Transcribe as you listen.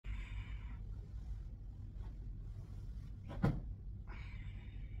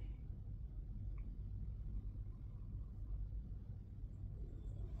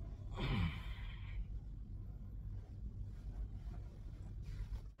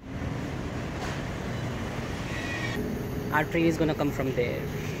Our train is gonna come from there.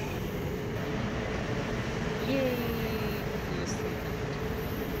 Yay! Yes.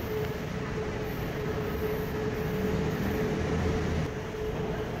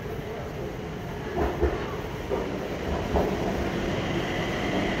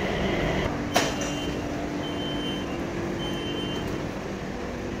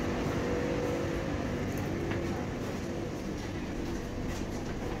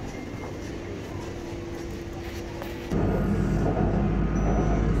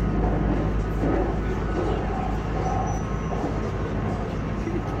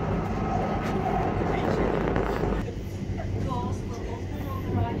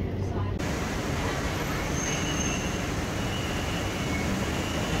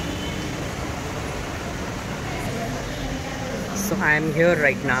 So I am here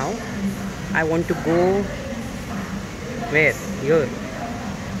right now. I want to go where? Here.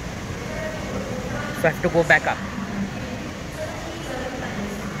 So I have to go back up.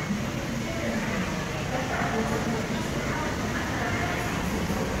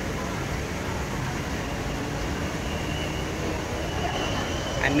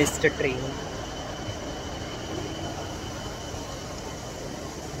 I missed a train.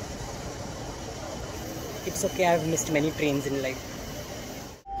 It's okay, I've missed many trains in life.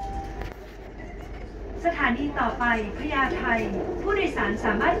 สถานีต่อไปพญาไทผู้โดยสารส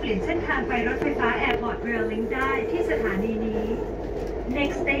ามารถเปลี่ยนเส้นทางไปรถไฟฟ้า Airport Rail Link ได้ที่สถานีนี้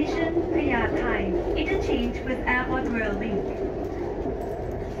Next station พญาไท Interchange with Airport Rail Link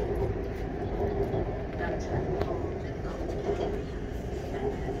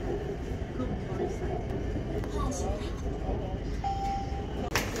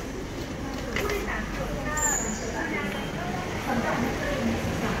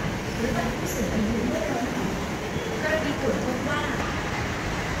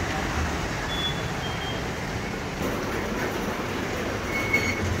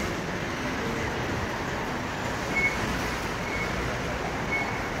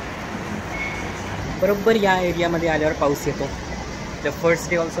बरोबर या एरियामध्ये आल्यावर पाऊस येतो. The first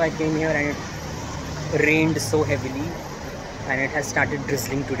day also I came here and it rained so heavily and it has started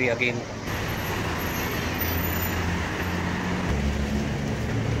drizzling today again.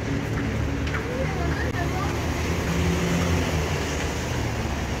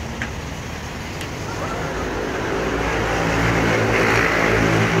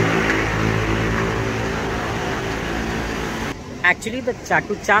 Actually, the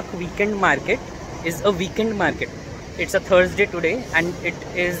Chatuchak weekend market is a weekend market. It's a Thursday today and it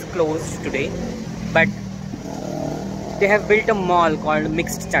is closed today, but they have built a mall called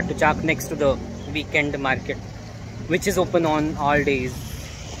MIXT Chatuckak next to the weekend market, which is open on all days.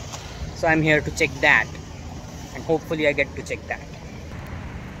 So I'm here to check that and hopefully I get to check that.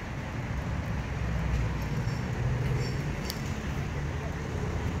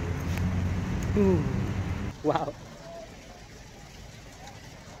 Wow,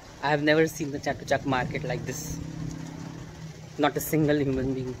 I have never seen the Chatuchak market like this. Not a single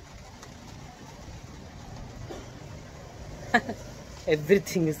human being.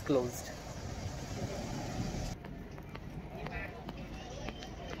 Everything is closed.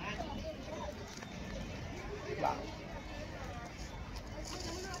 Wow.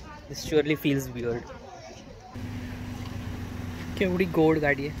 This surely feels weird. केवढी गोड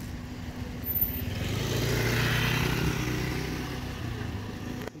गाडी आहे.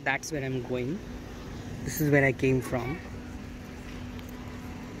 That's where I'm going. This is where I came from.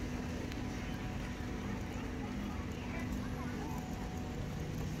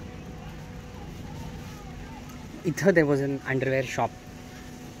 Ither there was an underwear shop.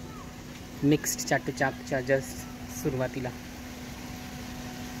 MIXT Chatuchak च्या just सुरुवातीला.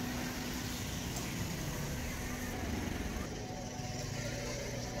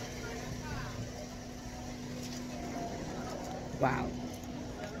 Wow.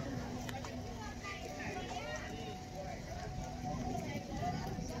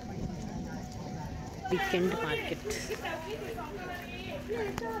 Weekend market.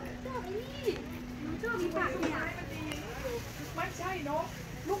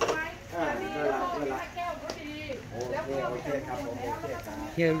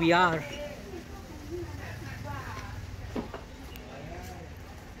 Here we are.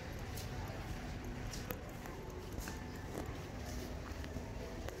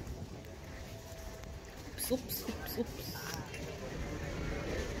 Oops.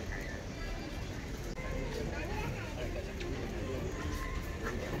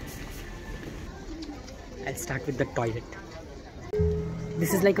 I'll start with the toilet.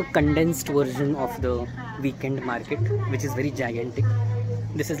 This is like a condensed version of the weekend market, which is very gigantic.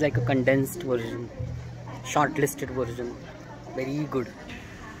 This is like a condensed version. shortlisted version. Very good.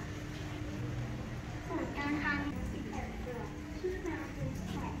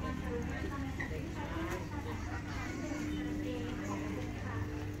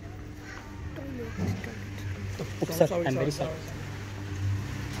 Oops, sir, I'm very sorry.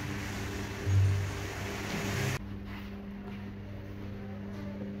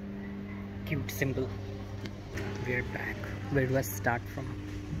 Cute symbol. We're back. Where do I start from?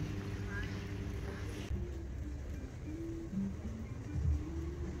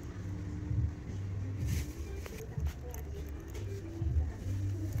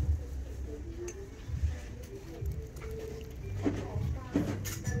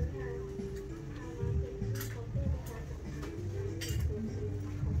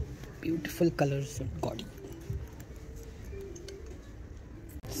 Beautiful colors of Gaudi.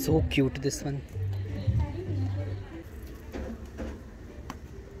 So cute, this one.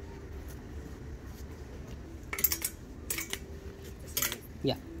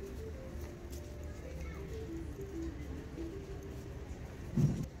 Yeah.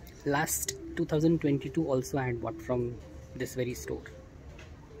 Last 2022 also I had bought from this very store.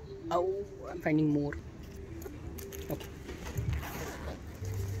 Oh, I'm finding more. Okay.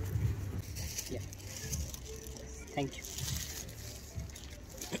 Yeah. Thank you.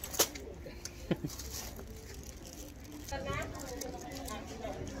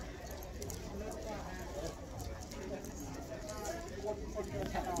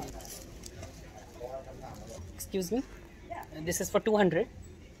 Excuse me? Yeah. This is for 200?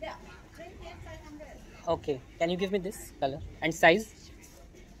 Yeah. 500. Okay. Can you give me this color? And size?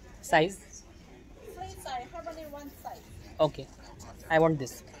 Size? Three size. How about in one size? Okay. I want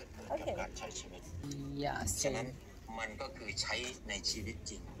this. Okay. Yeah. ฉะนั้นมันก็คือใช้ในชีวิต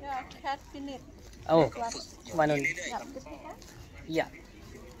จริง Yeah. Cat finish. Oh, ก็ฝึกอยู่ one only. เรื่อยๆครับ Yeah.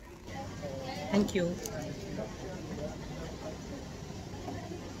 Thank you.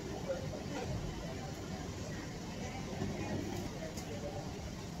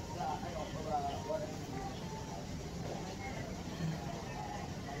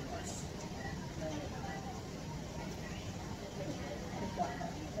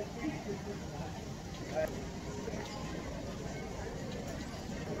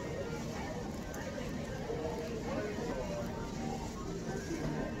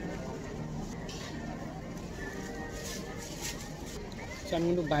 So I'm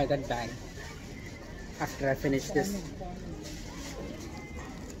going to buy that bag after I finish this.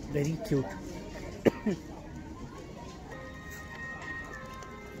 Very cute.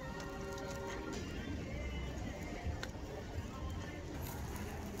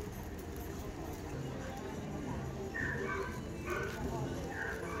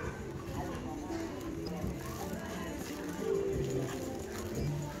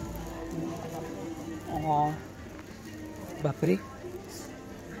 Aww. Bapre.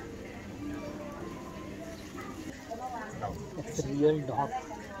 It's a real dog.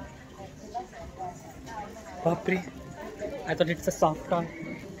 Bapre. I thought it's a soft toy.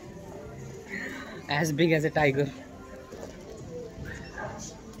 As big as a tiger.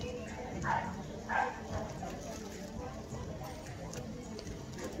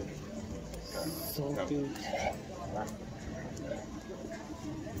 So cute.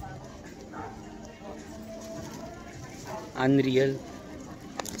 Unreal.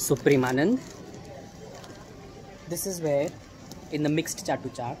 Supreme Anand. This is where in the MIXT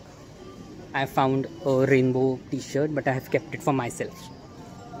Chatuckak I found a rainbow t-shirt, but I have kept it for myself.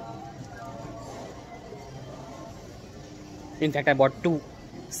 In fact, I bought two,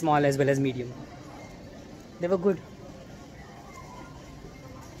 small as well as medium. They were good.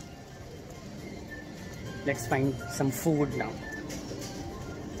 Let's find some food now.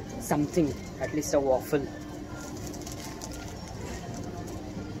 Something, at least a waffle.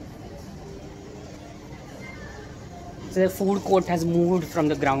 So the food court has moved from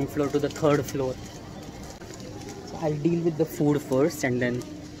the ground floor to the third floor. So I'll deal with the food first and then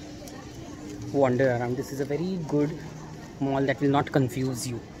wander around. This is a very good mall that will not confuse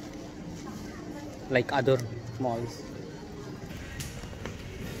you like other malls.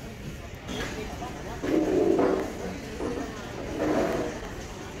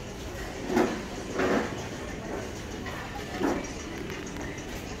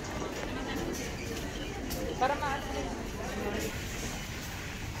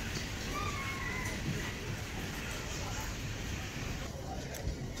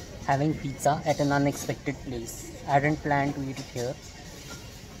 Having pizza at an unexpected place. I hadn't planned to eat it here,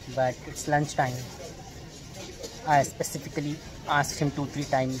 but it's lunchtime. I specifically asked him 2-3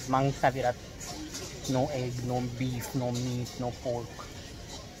 times, Mang Savirat, no egg, no beef, no meat, no pork.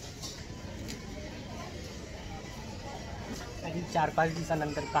 आणि 4-5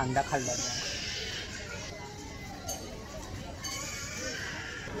 दिवसानंतर कांदा खाल्ला.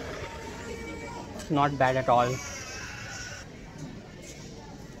 Not bad at all.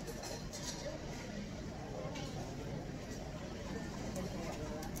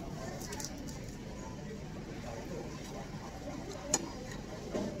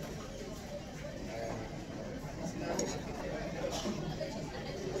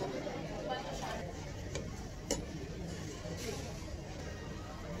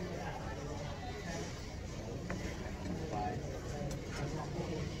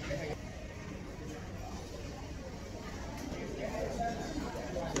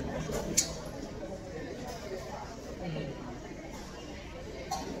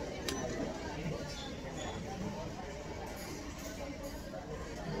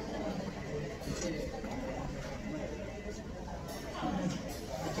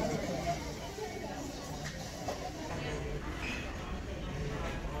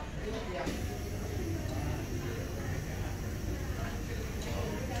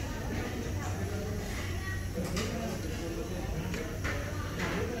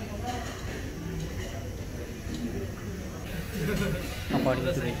 According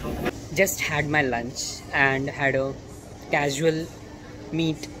to me, just had my lunch and had a casual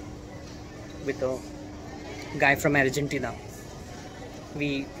meet with a guy from Argentina.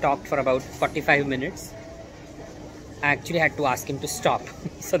 We talked for about 45 minutes. I actually had to ask him to stop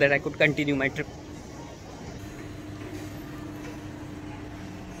so that I could continue my trip.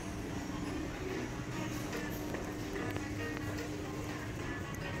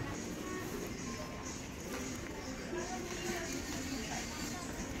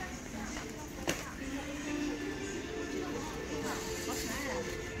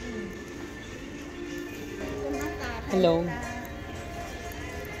 Hello.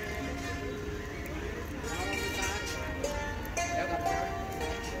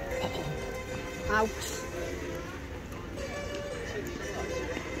 Ouch.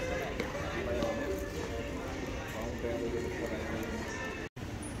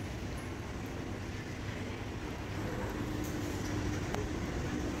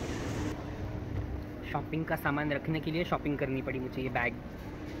 Shopping का सामान रखने के लिए shopping करनी पड़ी मुझे ये bag.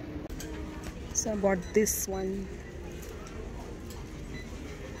 So I bought this one.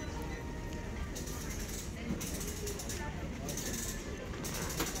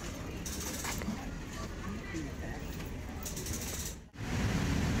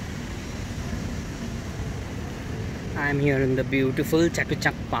 I am here in the beautiful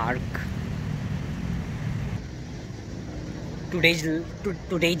Chatuchak Park.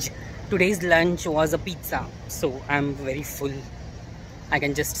 Today's lunch was a pizza, so I'm very full. I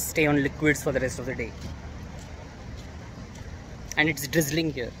can just stay on liquids for the rest of the day. And it's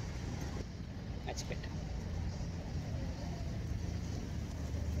drizzling here. That's better.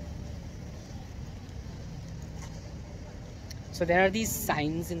 So there are these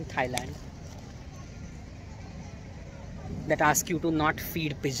signs in Thailand that ask you to not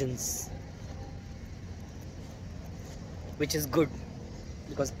feed pigeons, which is good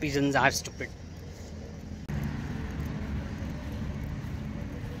because pigeons are stupid.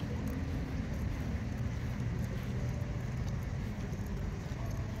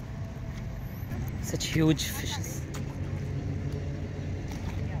 Such huge fishes.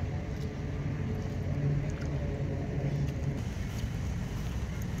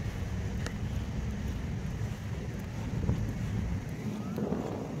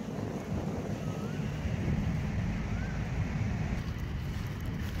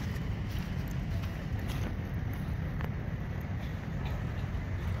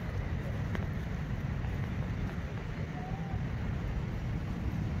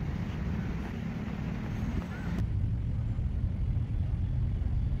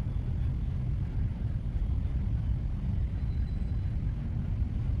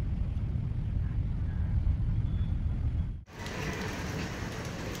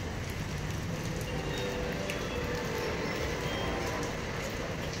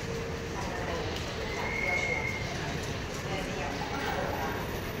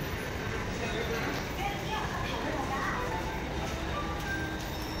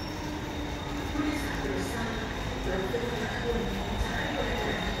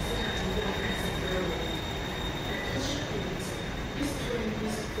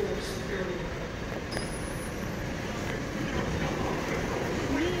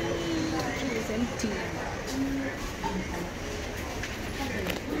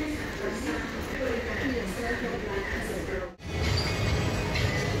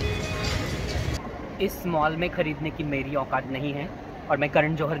 इस mall में ख़रीदने की मेरी औकात नहीं है और मैं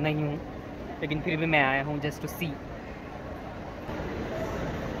करण जौहर नहीं हूँ, लेकिन फिर भी मैं आया हूँ जस्ट टू सी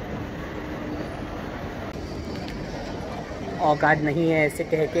औकात नहीं है ऐसे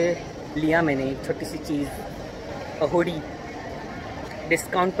कह के लिया मैंने एक छोटी सी चीज़, हुडी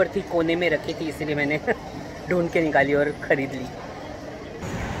डिस्काउंट पर थी, कोने में रखी थी, इसलिए मैंने ढूंढ के निकाली और ख़रीद ली।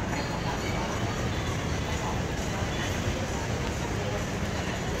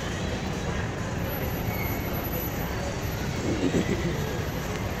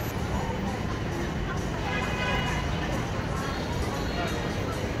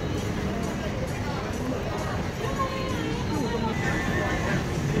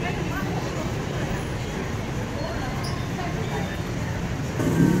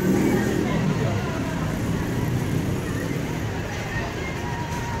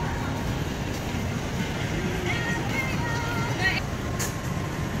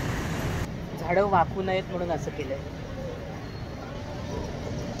 झाडं वाकू नयेत म्हणून असं केलंय.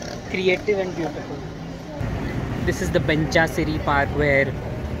 Creative and beautiful. This is the बेंचासिरी park wear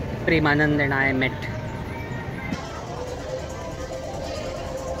Premanand and I met.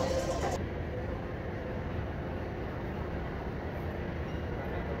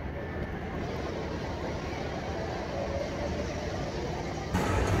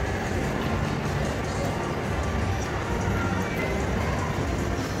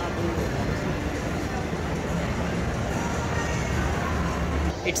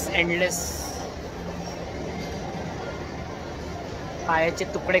 It's endless. पायाचे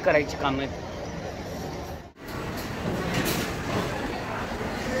तुकडे करायचे काम आहेत.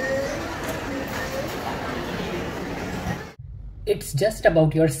 It's just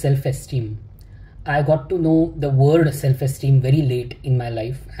about your self-esteem. I got to know the word self-esteem very late in my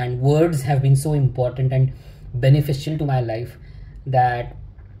life, and words have been so important and beneficial to my life that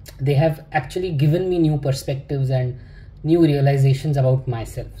they have actually given me new perspectives and new realizations about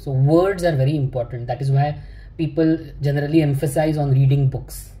myself. So words are very important. That is why people generally emphasize on reading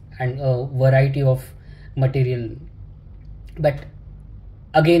books and a variety of material. But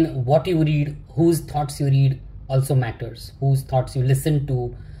again, what you read, whose thoughts you read also matters. Whose thoughts you listen to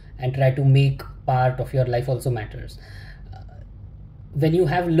and try to make part of your life also matters. When you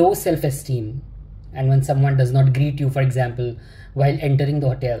have low self-esteem and when someone does not greet you, for example, while entering the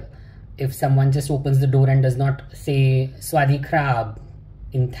hotel, if someone just opens the door and does not say Swadi Krab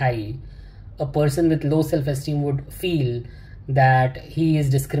in Thai, a person with low self-esteem would feel that he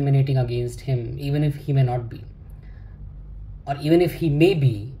is discriminating against him, even if he may not be. Or even if he may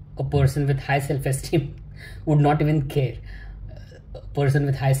be, a person with high self-esteem would not even care. A person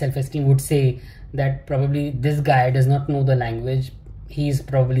with high self-esteem would say that probably this guy does not know the language, he is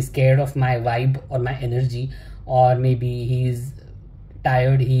probably scared of my vibe or my energy, or maybe he is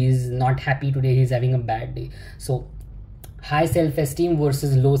tired, he is not happy today, he is having a bad day. So high self-esteem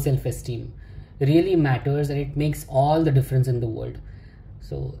versus low self-esteem really matters, and it makes all the difference in the world.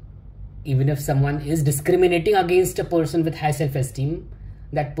 So even if someone is discriminating against a person with high self-esteem,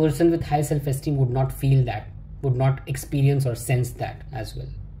 that person with high self-esteem would not feel that, would not experience or sense that as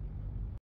well.